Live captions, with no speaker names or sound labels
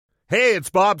Hey, it's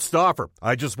Bob Stauffer.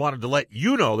 I just wanted to let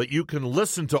you know that you can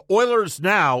listen to Oilers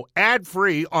Now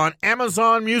ad-free on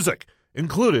Amazon Music,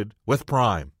 included with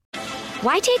Prime.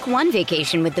 Why take one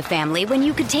vacation with the family when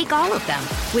you could take all of them?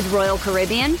 With Royal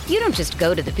Caribbean, you don't just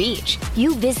go to the beach.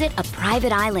 You visit a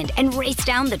private island and race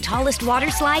down the tallest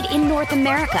water slide in North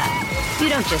America. You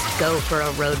don't just go for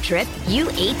a road trip. You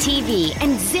ATV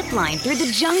and zip line through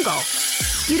the jungle.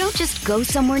 You don't just go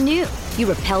somewhere new.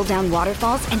 You rappel down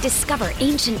waterfalls and discover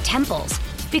ancient temples.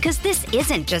 Because this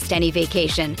isn't just any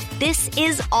vacation. This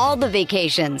is all the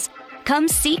vacations. Come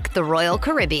seek the Royal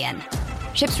Caribbean.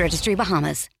 Ships Registry,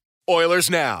 Bahamas. Oilers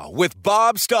Now with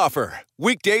Bob Stauffer.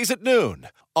 Weekdays at noon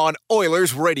on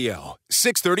Oilers Radio,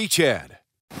 630 CHED.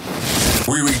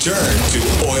 We return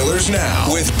to Oilers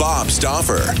Now with Bob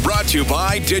Stauffer. Brought to you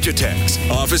by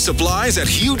Digitex. Office supplies at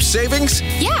huge savings?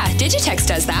 Yeah, Digitex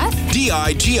does that.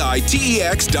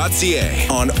 Digitex.ca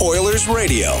on Oilers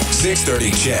Radio,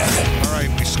 630 CHED. All right,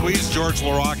 we squeezed George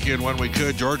Larocque in when we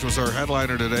could. George was our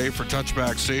headliner today for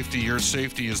Touchback Safety. Your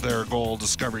safety is their goal.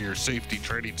 Discover your safety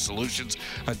training solutions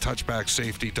at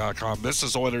touchbacksafety.com. This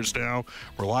is Oilers Now.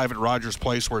 We're live at Rogers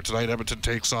Place, where tonight Edmonton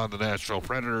takes on the Nashville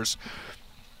Predators,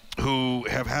 who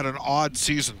have had an odd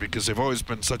season because they've always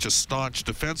been such a staunch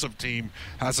defensive team.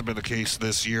 Hasn't been the case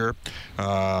this year.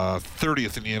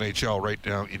 30th in the NHL right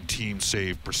now in team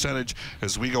save percentage.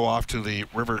 As we go off to the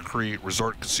River Cree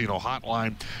Resort Casino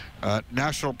hotline,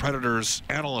 National Predators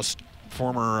analyst,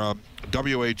 former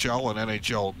WHL and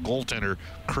NHL goaltender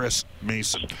Chris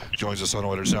Mason joins us on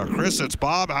Oilers Now. Chris, it's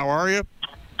Bob. How are you?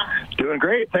 Doing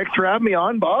great. Thanks for having me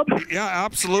on, Bob. Yeah,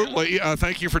 absolutely.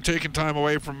 Thank you for taking time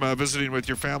away from visiting with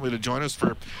your family to join us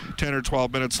for 10 or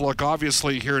 12 minutes. Look,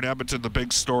 obviously here in Edmonton, the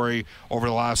big story over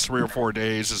the last 3 or 4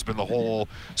 days has been the whole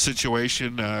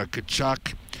situation.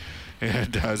 Tkachuk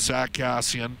and Zach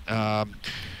Kassian.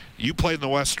 You played in the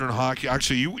Western Hockey.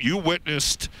 Actually, you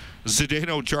witnessed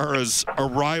Zdeno Chara's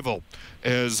arrival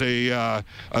as a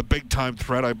big-time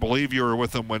threat. I believe you were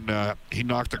with him when he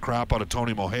knocked the crap out of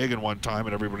Tony Mohegan one time,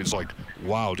 and everybody's like,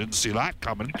 wow, didn't see that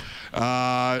coming.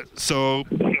 So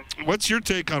what's your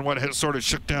take on what has sort of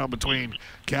shook down between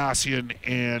Kassian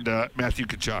and Matthew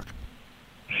Tkachuk?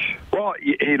 Well,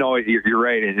 you know, you're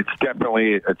right. It's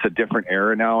a different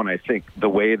era now, and I think the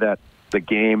way that the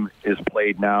game is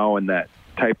played now and that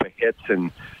type of hits and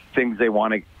things they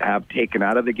want to have taken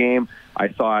out of the game, I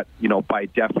thought, you know, by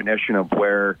definition of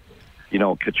where, you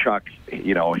know, Tkachuk,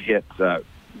 you know,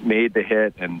 made the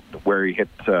hit and where he hit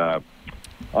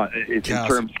in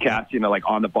terms of cast, you know, like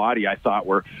on the body, I thought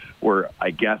were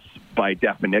I guess by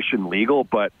definition legal,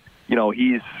 but you know,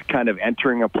 he's kind of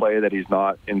entering a play that he's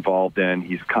not involved in.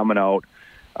 He's coming out.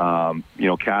 You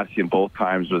know, Kassian both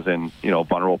times was in, you know,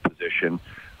 vulnerable position.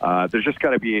 There's just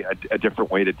got to be a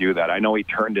different way to do that. I know he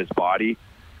turned his body.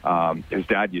 His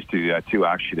dad used to do that too,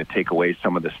 actually, to take away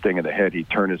some of the sting of the hit. He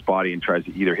turned his body and tries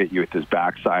to either hit you with his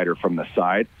backside or from the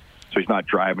side, so he's not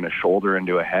driving a shoulder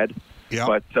into a head. Yep.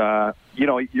 But you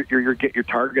know, you're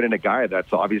targeting a guy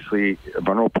that's obviously a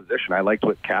vulnerable position. I liked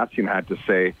what Kassian had to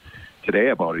say today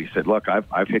about it. He said, "Look,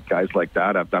 I've hit guys like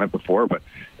that. I've done it before, but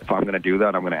if I'm going to do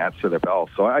that, I'm going to answer the bell."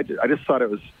 So I just thought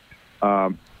it was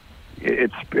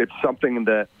it's something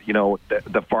that, you know,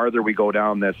 the farther we go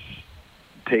down this,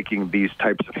 taking these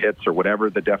types of hits or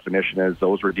whatever the definition is,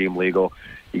 those were deemed legal.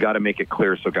 You got to make it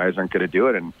clear so guys aren't going to do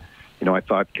it. And, you know, I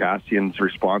thought Kassian's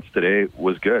response today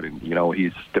was good. And, you know,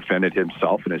 he's defended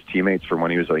himself and his teammates from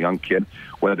when he was a young kid,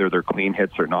 whether they're clean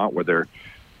hits or not, whether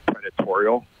they're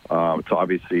predatorial. So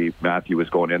obviously Matthew was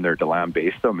going in there to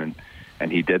lambaste them, and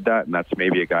he did that. And that's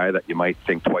maybe a guy that you might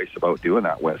think twice about doing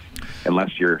that with,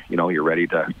 unless you're ready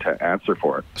to answer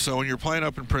for it. So when you're playing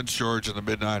up in Prince George in the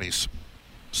mid-90s,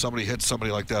 somebody hits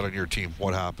somebody like that on your team,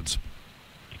 what happens?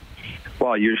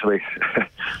 Well, usually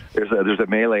there's a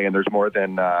melee and there's more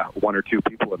than one or two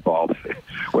people involved.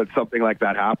 When something like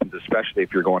that happens, especially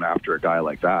if you're going after a guy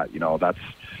like that, you know, that's,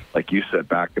 like you said,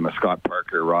 back in the Scott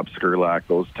Parker, Rob Skurlak,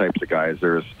 those types of guys,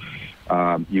 there's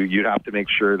you'd have to make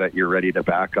sure that you're ready to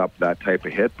back up that type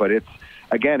of hit. But it's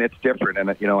different.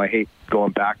 And, you know, I hate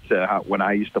going back to when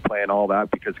I used to play and all that,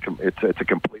 because it's a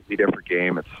completely different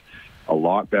game. It's a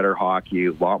lot better hockey,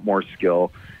 a lot more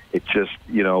skill. It just,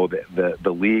 you know,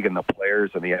 the league and the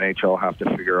players and the NHL have to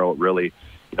figure out really,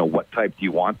 you know, what type do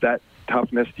you want that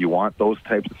toughness? Do you want those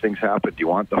types of things happen? Do you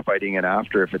want the fighting in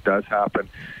after if it does happen?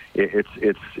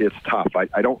 It's tough.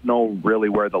 I don't know really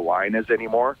where the line is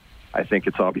anymore. I think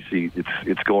it's obviously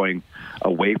it's going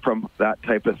away from that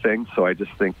type of thing. So I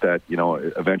just think that, you know,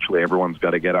 eventually everyone's got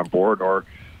to get on board, or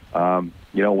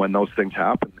you know, when those things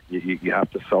happen, you have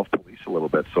to self-police a little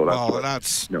bit. So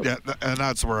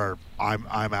that's where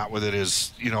I'm at with it.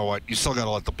 Is, you know what, you still got to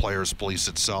let the players police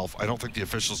itself. I don't think the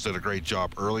officials did a great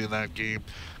job early in that game.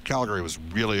 Calgary was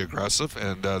really aggressive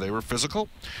and they were physical.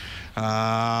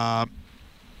 The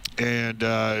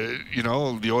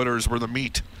Oilers were the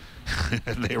meat,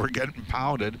 and they were getting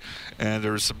pounded. And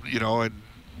there was some, and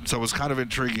so it was kind of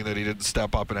intriguing that he didn't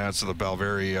step up and answer the bell.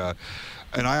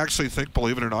 And I actually think,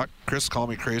 believe it or not, Chris, call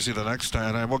me crazy the next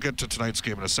time, and we'll get to tonight's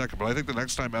game in a second, but I think the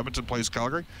next time Edmonton plays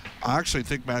Calgary, I actually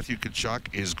think Matthew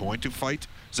Tkachuk is going to fight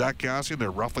Zach Kassian.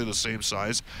 They're roughly the same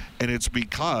size, and it's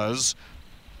because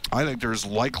I think there's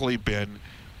likely been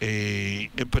a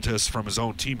impetus from his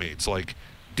own teammates. Like,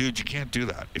 dude, you can't do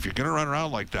that. If you're going to run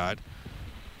around like that,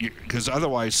 because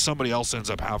otherwise somebody else ends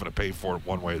up having to pay for it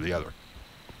one way or the other.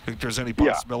 Think there's any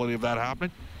possibility of that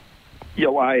happening? Yeah,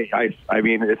 well, I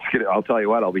mean, I'll tell you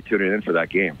what, I'll be tuning in for that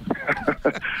game.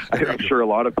 I'm sure a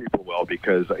lot of people will,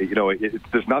 because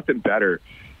there's nothing better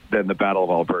than the Battle of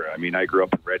Alberta. I mean, I grew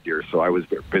up in Red Deer, so I was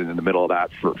been in the middle of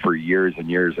that for years and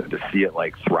years, and to see it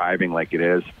like thriving like it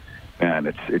is, and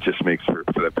it just makes for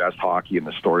the best hockey and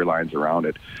the storylines around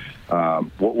it.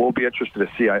 We'll be interested to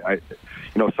see.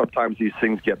 Sometimes these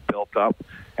things get built up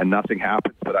and nothing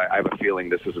happens, but I have a feeling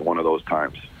this isn't one of those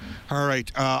times. All right.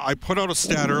 I put out a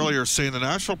stat earlier saying the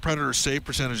Nashville Predators save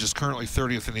percentage is currently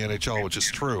 30th in the NHL, which is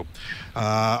true.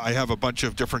 I have a bunch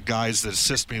of different guys that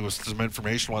assist me with some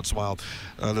information once in a while.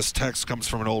 This text comes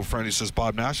from an old friend. He says,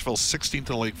 Bob, Nashville's 16th in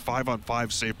the league,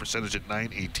 5-on-5 save percentage at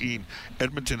 .918.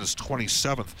 Edmonton is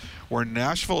 27th. Where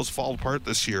Nashville has fallen apart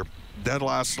this year, dead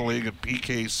last in the league in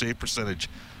PK save percentage,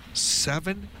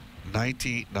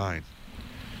 .799.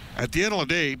 At the end of the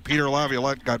day, Peter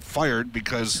Laviolette got fired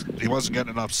because he wasn't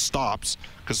getting enough stops,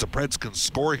 because the Preds can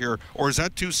score here. Or is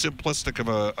that too simplistic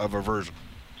of a version?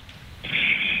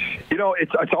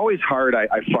 It's always hard, I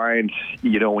find,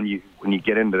 when you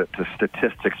get into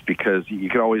statistics, because you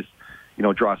can always,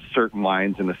 draw certain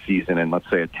lines in the season and, let's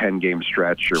say, a 10-game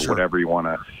stretch or whatever you want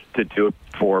to do it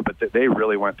for. But they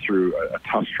really went through a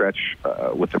tough stretch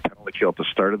with the penalty kill at the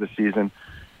start of the season.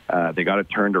 They got it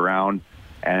turned around,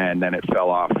 and then it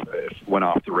went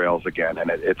off the rails again.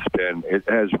 And it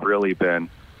has really been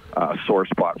a sore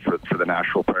spot for the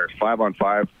Nashville players.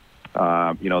 5-on-5,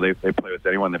 they play with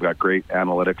anyone. They've got great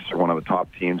analytics. They're one of the top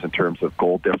teams in terms of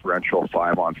goal differential,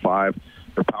 5-on-5.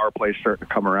 Their power play starting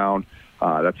to come around.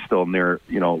 That's still near,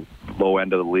 low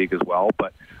end of the league as well.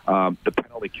 But the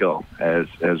penalty kill has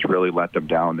really let them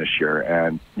down this year.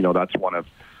 And, that's one of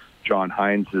John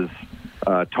Hines'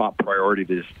 top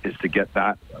priority is to get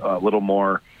that a little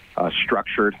more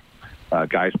structured.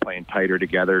 Guys playing tighter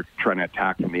together, trying to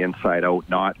attack from the inside out,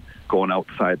 not going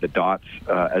outside the dots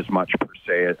as much per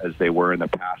se as they were in the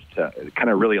past, to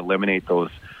kind of really eliminate those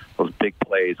big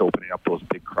plays, opening up those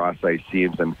big cross-ice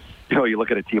seams. And you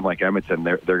look at a team like Edmonton,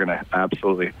 they're going to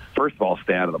absolutely, first of all,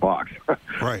 stay out of the box.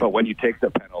 Right. But when you take the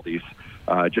penalties,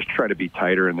 just try to be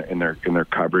tighter in their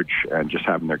coverage and just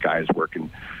having their guys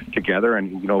working together.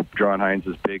 And John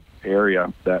Hines' big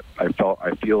area that I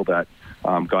feel that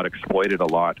got exploited a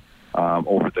lot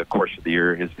over the course of the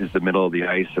year is the middle of the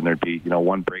ice, and there'd be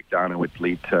one breakdown and would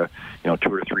lead to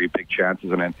 2 or 3 big chances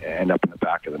and then end up in the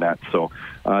back of the net. So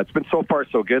it's been so far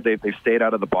so good. They've stayed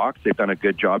out of the box. They've done a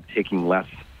good job taking less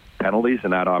penalties,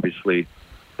 and that obviously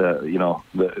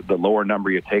the lower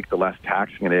number you take, the less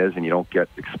taxing it is, and you don't get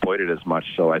exploited as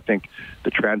much. So I think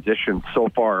the transition so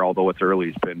far, although it's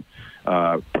early, has been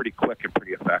pretty quick and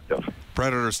pretty effective.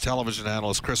 Predators television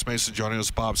analyst Chris Mason joining us.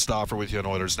 Bob Stauffer with you on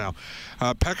Oilers Now.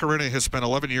 Pekka Rinne has spent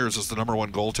 11 years as the number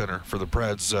one goaltender for the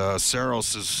Preds.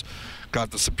 Saros has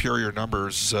got the superior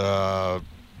numbers,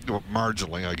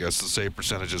 marginally, I guess. The save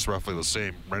percentage is roughly the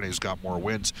same. Rinne's got more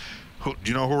wins. Do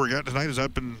you know who we're getting tonight? Has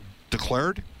that been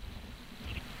declared?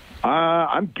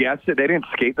 I'm guessing they didn't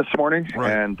skate this morning,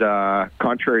 right. And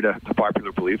contrary to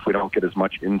popular belief, we don't get as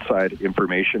much inside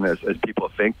information as people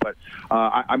think. But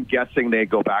I'm guessing they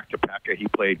go back to Pekka. He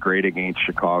played great against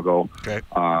Chicago. Okay.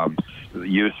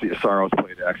 Saros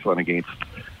played excellent against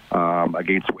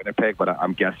Winnipeg, but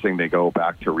I'm guessing they go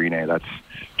back to Rinne. That's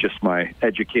just my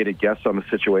educated guess on the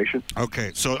situation.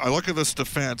 Okay, so I look at this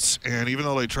defense, and even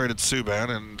though they traded Subban,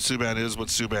 and Subban is what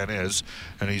Subban is,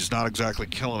 and he's not exactly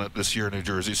killing it this year in New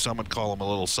Jersey, some would call him a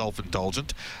little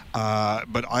self-indulgent,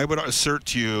 but I would assert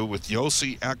to you with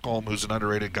Yossi Ekholm, who's an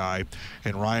underrated guy,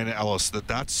 and Ryan Ellis,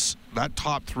 that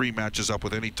top 3 matches up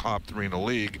with any top 3 in the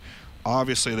league.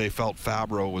 Obviously, they felt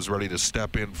Fabro was ready to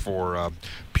step in for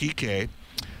PK.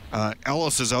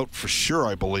 Ellis is out for sure,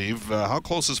 I believe. How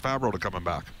close is Fabro to coming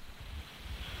back?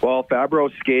 Well,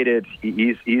 Fabro skated.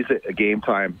 He's a game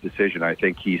time decision. I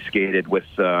think he skated with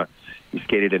He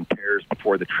skated in pairs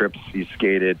before the trips. He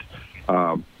skated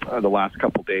the last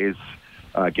couple days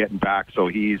getting back. So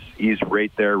he's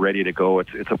right there, ready to go.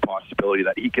 It's a possibility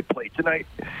that he could play tonight.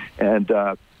 And,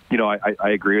 I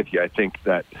agree with you. I think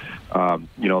that,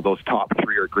 those top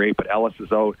three are great, but Ellis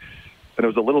is out. And it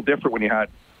was a little different when you had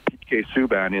PK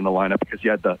Subban in the lineup because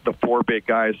you had the four big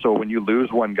guys. So when you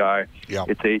lose one guy,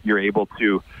 you're able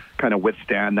to kind of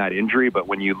withstand that injury. But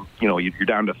when you're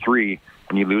down to three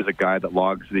and you lose a guy that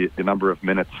logs the number of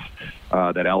minutes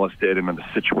that Ellis did, and in the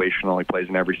situational, he plays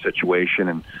in every situation,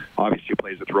 and obviously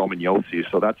plays with Roman Josi.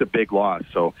 So that's a big loss.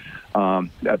 So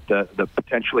the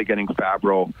potentially getting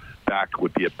Fabro back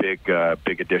would be a big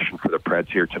addition for the Preds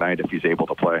here tonight if he's able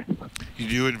to play. Do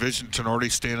you envision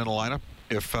Tinordi staying in the lineup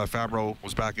if Fabro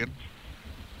was back in?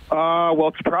 Well,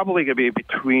 it's probably going to be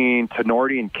between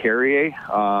Tinordi and Carrier.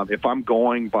 If I'm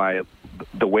going by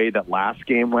the way that last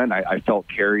game went, I felt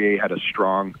Carrier had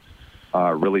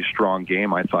a really strong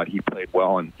game. I thought he played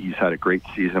well, and he's had a great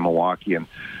season in Milwaukee. And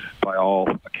by all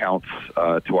accounts,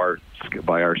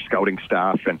 by our scouting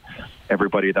staff and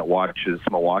everybody that watches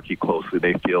Milwaukee closely,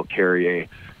 they feel Carrier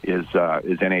is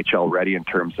NHL ready in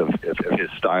terms of his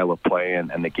style of play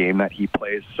and the game that he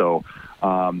plays. So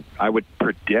I would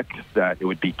predict that it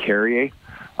would be Carrier,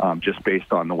 just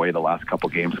based on the way the last couple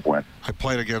games went. I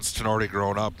played against Tinordi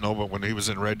growing up. No, but when he was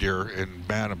in Red Deer in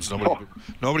Bantams,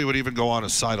 nobody would even go on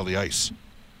his side of the ice.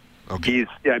 Okay.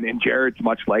 And Jared's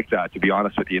much like that, to be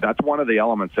honest with you. That's one of the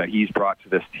elements that he's brought to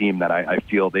this team that I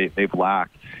feel they've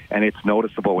lacked. And it's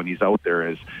noticeable when he's out there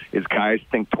is guys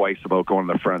think twice about going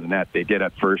to the front of the net. They did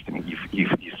at first, and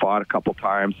he fought a couple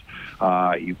times.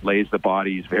 He lays the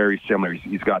body. He's very similar.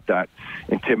 He's got that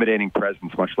intimidating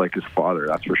presence, much like his father,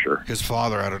 that's for sure. His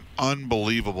father had an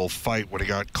unbelievable fight when he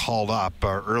got called up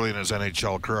early in his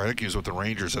NHL career. I think he was with the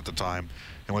Rangers at the time,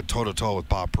 and went toe-to-toe with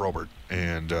Bob Probert.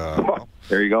 And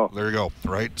there you go. There you go,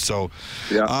 right? So,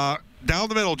 yeah. Down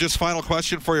the middle, just final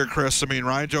question for you, Chris. I mean,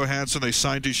 Ryan Johansson, they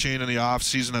signed Duchesne in the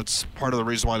offseason. That's part of the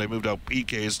reason why they moved out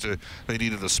PKs. They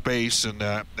needed the space. And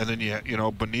then,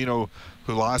 Bonino,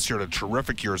 who last year had a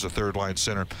terrific year as a third-line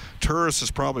center. Turris has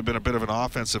probably been a bit of an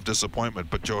offensive disappointment.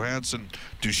 But Johansson,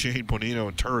 Duchesne, Bonino,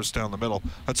 and Turris down the middle,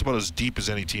 that's about as deep as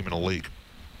any team in the league.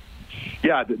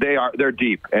 Yeah, they are. They're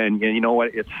deep. And you know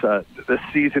what? It's this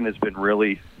season has been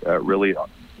really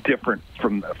different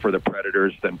for the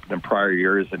Predators than prior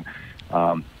years. And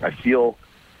I feel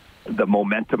the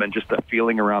momentum and just the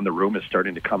feeling around the room is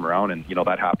starting to come around. And,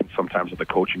 that happens sometimes with the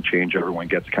coaching change. Everyone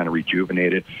gets kind of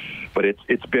rejuvenated. But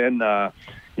it's been,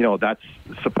 that's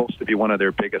supposed to be one of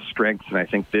their biggest strengths. And I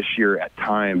think this year at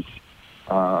times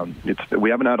we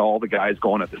haven't had all the guys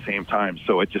going at the same time.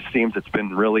 So it just seems it's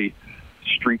been really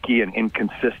streaky and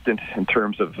inconsistent in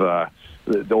terms of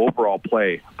the overall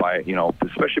play by,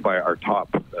 especially by our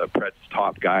Preds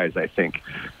top guys. I think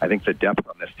the depth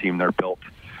on this team, they're built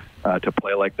to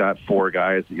play like that. Four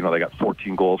guys, they got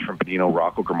 14 goals from Bonino,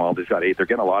 Rocco Grimaldi's got 8. They're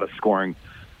getting a lot of scoring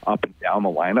up and down the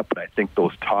lineup, but I think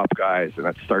those top guys, and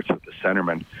that starts with the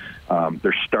centerman,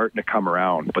 they're starting to come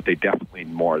around, but they definitely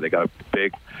need more. They got a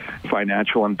big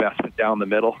financial investment down the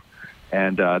middle.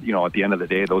 And, at the end of the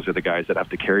day, those are the guys that have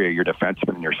to carry your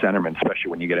defenseman and your centerman, especially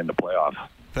when you get into playoffs.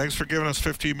 Thanks for giving us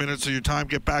 15 minutes of your time.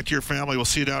 Get back to your family. We'll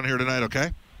see you down here tonight,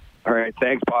 okay? All right.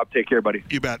 Thanks, Bob. Take care, buddy.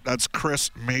 You bet. That's Chris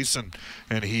Mason,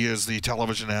 and he is the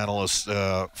television analyst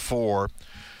for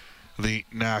the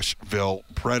Nashville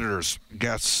Predators.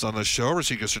 Guests on the show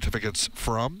receive gift certificates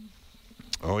from...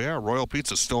 Oh, yeah, Royal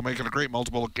Pizza, still making a great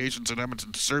multiple locations in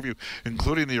Edmonton to serve you,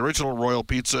 including the original Royal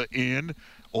Pizza in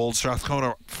Old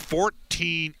Strathcona.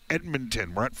 14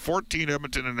 Edmonton. We're at 14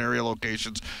 Edmonton and area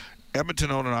locations.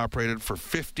 Edmonton owned and operated for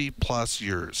 50-plus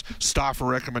years. Stauffer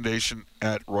recommendation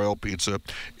at Royal Pizza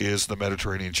is the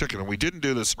Mediterranean chicken. And we didn't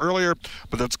do this earlier,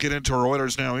 but let's get into our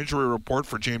Oilers Now injury report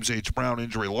for James H. Brown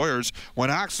Injury Lawyers.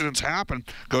 When accidents happen,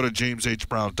 go to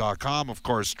jameshbrown.com. Of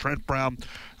course, Trent Brown,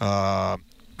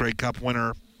 Grey Cup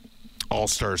winner,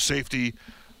 All-Star safety.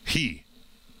 He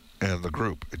and the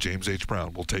group at James H.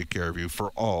 Brown will take care of you for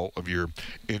all of your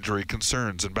injury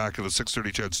concerns. And back at the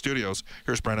 630 CHED Studios,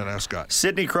 here's Brendan Escott.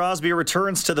 Sidney Crosby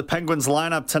returns to the Penguins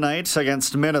lineup tonight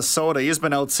against Minnesota. He's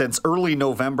been out since early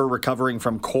November, recovering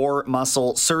from core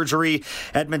muscle surgery.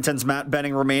 Edmonton's Matt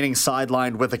Benning remaining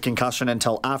sidelined with a concussion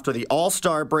until after the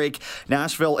All-Star break.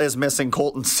 Nashville is missing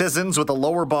Colton Sissons with a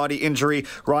lower body injury.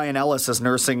 Ryan Ellis is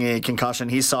nursing a concussion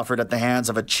he suffered at the hands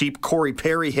of a cheap Corey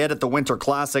Perry hit at the Winter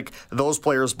Classic. Those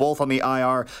players both on the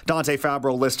IR. Dante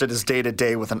Fabro listed as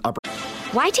day-to-day with an upper...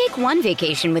 Why take one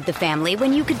vacation with the family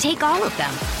when you could take all of them?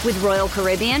 With Royal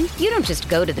Caribbean, you don't just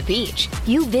go to the beach.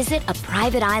 You visit a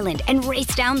private island and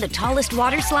race down the tallest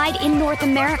water slide in North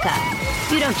America.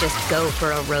 You don't just go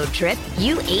for a road trip.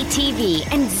 You ATV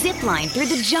and zip line through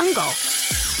the jungle.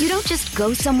 You don't just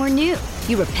go somewhere new.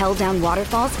 You rappel down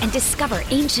waterfalls and discover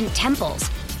ancient temples.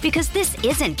 Because this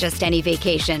isn't just any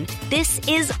vacation. This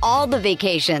is all the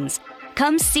vacations.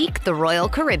 Come seek the Royal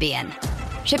Caribbean.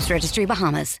 Ships Registry,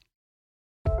 Bahamas.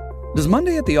 Does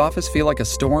Monday at the office feel like a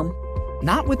storm?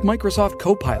 Not with Microsoft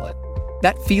Copilot.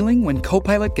 That feeling when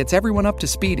Copilot gets everyone up to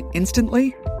speed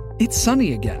instantly? It's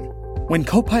sunny again. When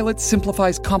Copilot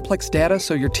simplifies complex data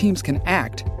so your teams can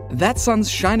act, that sun's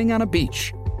shining on a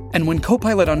beach. And when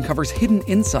Copilot uncovers hidden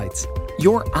insights,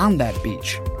 you're on that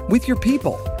beach with your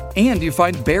people, and you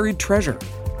find buried treasure.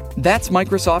 That's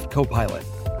Microsoft Copilot.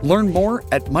 Learn more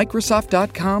at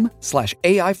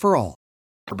Microsoft.com/AI for all.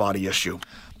 Body issue.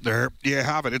 There you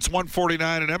have it. It's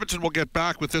 1:49, and Edmonton will get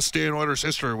back with this day in Oilers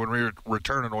history when we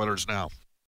return in Oilers Now.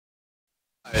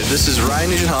 Hi, this is Ryan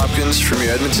Nugent-Hopkins from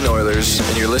your Edmonton Oilers,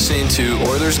 and you're listening to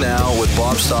Oilers Now with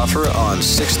Bob Stauffer on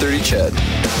 630 CHED.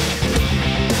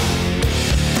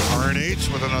 RNH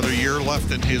with another year left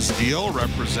in his deal,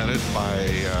 represented by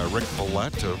Rick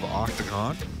Vallette of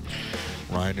Octagon.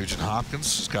 Ryan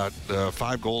Nugent-Hopkins has got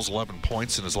 5 goals, 11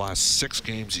 points in his last 6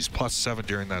 games. He's +7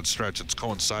 during that stretch. It's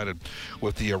coincided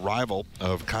with the arrival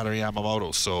of Connor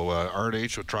Yamamoto. So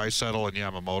RNH with Draisaitl and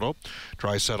Yamamoto.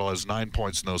 Draisaitl has 9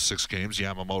 points in those 6 games.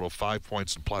 Yamamoto 5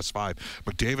 points and +5.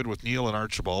 McDavid with Neil and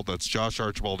Archibald. That's Josh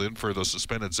Archibald in for the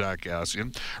suspended Zach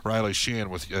Kassian. Riley Sheehan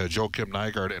with Joakim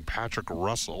Nygard and Patrick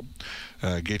Russell.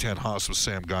 Gaetan Haas with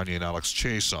Sam Gagner and Alex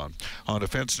Chase on. On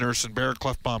defense, Nursen, Bear,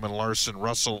 Clefbaum, and Larson,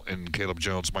 Russell, and Caleb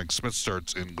Jones. Mike Smith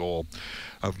starts in goal.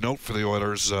 Of note for the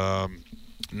Oilers,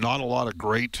 not a lot of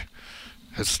great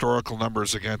historical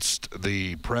numbers against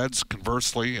the Preds.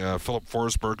 Conversely, Philip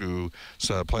Forsberg, who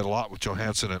played a lot with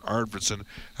Johansson and Arvidsson.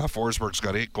 Forsberg's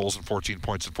got 8 goals and 14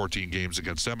 points in 14 games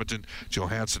against Edmonton.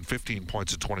 Johansson, 15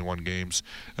 points in 21 games.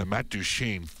 Matt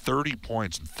Duchene, 30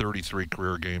 points in 33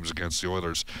 career games against the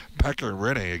Oilers. Pekka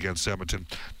Rinne against Edmonton,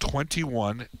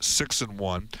 21,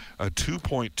 6-1, a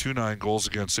 2.29 goals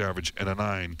against average, and a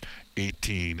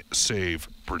 .918 save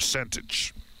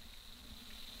percentage.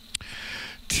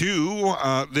 To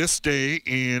this day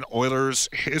in Oilers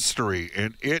history,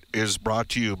 and it is brought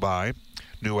to you by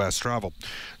New West Travel.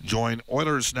 Join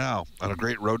Oilers Now on a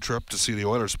great road trip to see the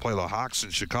Oilers play the Hawks in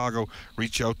Chicago.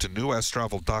 Reach out to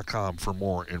newwesttravel.com for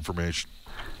more information.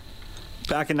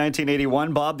 Back in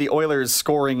 1981, Bob, the Oilers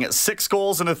scoring 6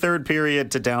 goals in the third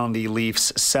period to down the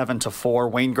Leafs 7-4.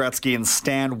 Wayne Gretzky and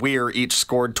Stan Weir each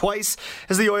scored twice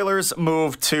as the Oilers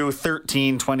moved to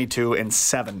 13, 22, and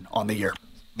 7 on the year.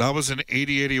 That was in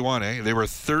 80-81, eh? They were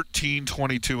 13,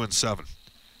 22, and 7.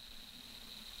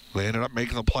 They ended up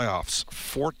making the playoffs,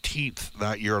 14th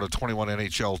that year out of 21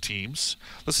 NHL teams.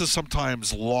 This is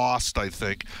sometimes lost, I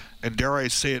think, and dare I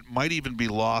say it might even be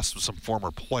lost with some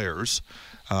former players.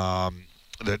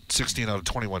 That 16 out of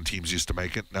 21 teams used to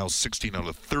make it. Now 16 out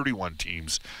of 31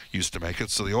 teams used to make it.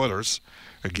 So the Oilers,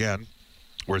 again,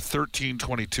 were 13,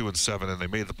 22, and 7, and they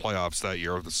made the playoffs that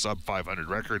year with a sub-500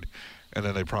 record. And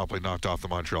then they promptly knocked off the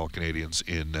Montreal Canadiens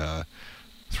in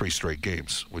 3 straight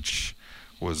games, which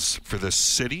was, for this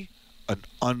city, an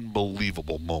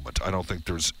unbelievable moment. I don't think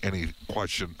there's any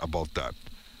question about that.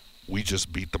 We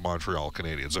just beat the Montreal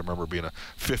Canadiens. I remember being a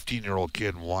 15-year-old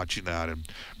kid and watching that, and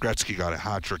Gretzky got a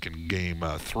hat trick in Game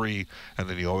 3, and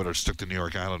then the Oilers took the New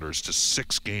York Islanders to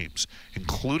 6 games,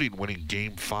 including winning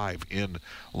Game 5 in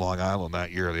Long Island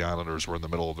that year. The Islanders were in the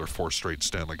middle of their 4th straight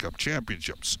Stanley Cup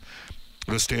championships.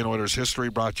 This day in Oilers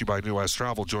history brought to you by New West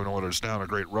Travel. Join Oilers Now on a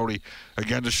great roadie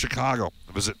again to Chicago.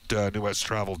 Visit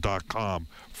newwesttravel.com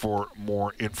for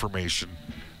more information.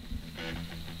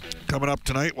 Coming up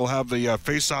tonight, we'll have the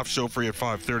Face-Off show for you at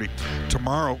 5:30.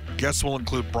 Tomorrow, guests will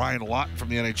include Brian Lott from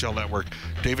the NHL Network,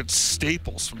 David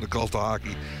Staples from the Cult of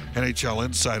Hockey, NHL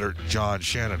insider John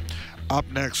Shannon.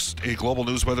 Up next, a global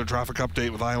news weather traffic update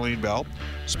with Eileen Bell.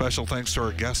 Special thanks to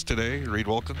our guests today, Reed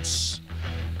Wilkins,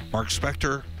 Mark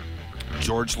Spector,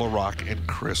 George LaRocque, and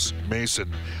Chris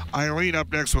Mason. Eileen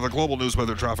up next with a global news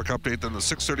weather traffic update, then the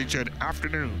 6:30 CHED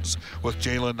Afternoons with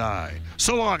Jaylen Nye.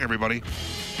 So long, everybody.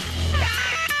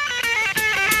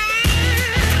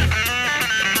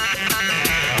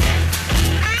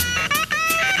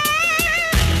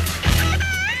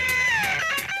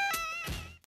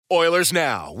 Oilers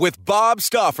Now with Bob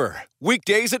Stauffer.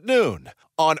 Weekdays at noon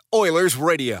on Oilers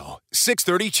Radio,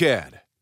 630 CHED.